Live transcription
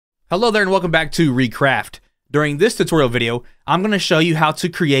Hello there and welcome back to Recraft. During this tutorial video, I'm going to show you how to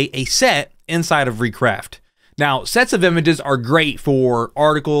create a set inside of Recraft. Now, sets of images are great for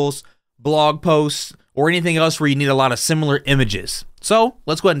articles, blog posts, or anything else where you need a lot of similar images. So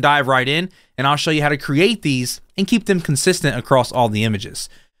let's go ahead and dive right in, and I'll show you how to create these and keep them consistent across all the images.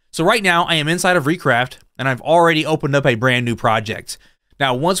 So right now I am inside of Recraft and I've already opened up a brand new project.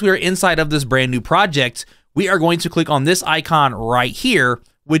 Now, once we are inside of this brand new project, we are going to click on this icon right here,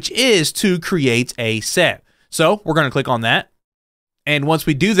 which is to create a set. So we're going to click on that. And once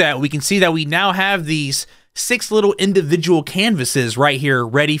we do that, we can see that we now have these 6 little individual canvases right here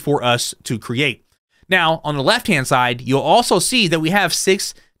ready for us to create. Now, on the left-hand side, you'll also see that we have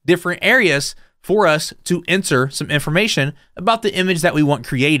 6 different areas for us to enter some information about the image that we want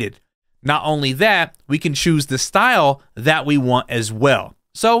created. Not only that, we can choose the style that we want as well.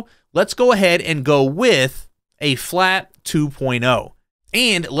 So let's go ahead and go with a flat 2.0.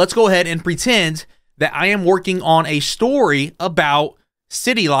 And let's go ahead and pretend that I am working on a story about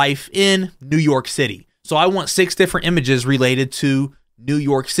city life in New York City. So I want 6 different images related to New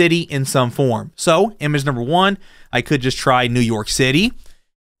York City in some form. So image number 1, I could just try New York City.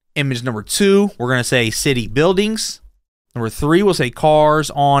 Image number 2, we're going to say city buildings. Number 3, we'll say cars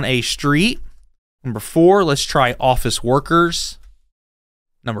on a street. Number 4, let's try office workers.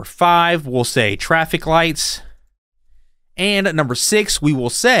 Number 5, we'll say traffic lights. And number 6, we will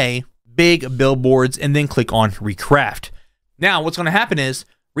say big billboards, and then click on Recraft. Now, what's going to happen is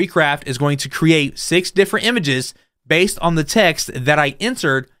Recraft is going to create 6 different images based on the text that I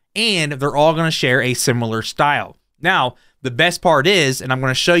entered, and they're all going to share a similar style. Now, the best part is, and I'm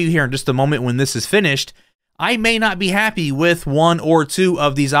going to show you here in just a moment when this is finished, I may not be happy with 1 or 2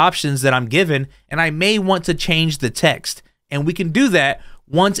 of these options that I'm given, and I may want to change the text. And we can do that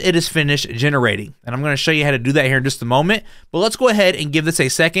once it is finished generating. And I'm going to show you how to do that here in just a moment. But let's go ahead and give this a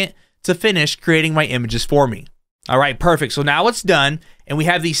second to finish creating my images for me. All right, perfect. So now it's done, and we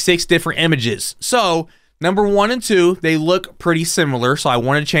have these 6 different images. So number 1 and 2, they look pretty similar, so I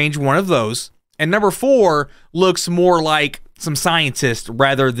want to change one of those. And number 4 looks more like some scientist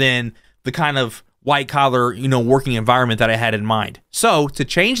rather than the kind of white collar, working environment that I had in mind. So to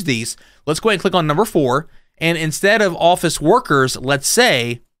change these, let's go ahead and click on number 4. And instead of office workers, let's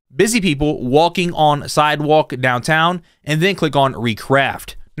say busy people walking on sidewalk downtown, and then click on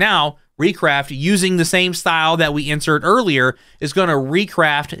Recraft. Now, Recraft, using the same style that we entered earlier, is going to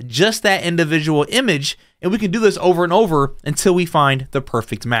recraft just that individual image, and we can do this over and over until we find the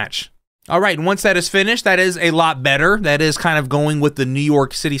perfect match. All right, and once that is finished, that is a lot better. That is kind of going with the New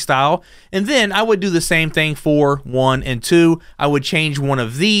York City style. And then I would do the same thing for 1 and 2. I would change one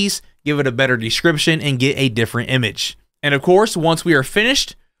of these, give it a better description, and get a different image. And of course, once we are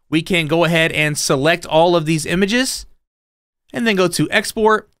finished, we can go ahead and select all of these images, and then go to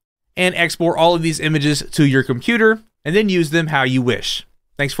export, and export all of these images to your computer, and then use them how you wish.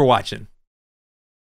 Thanks for watching.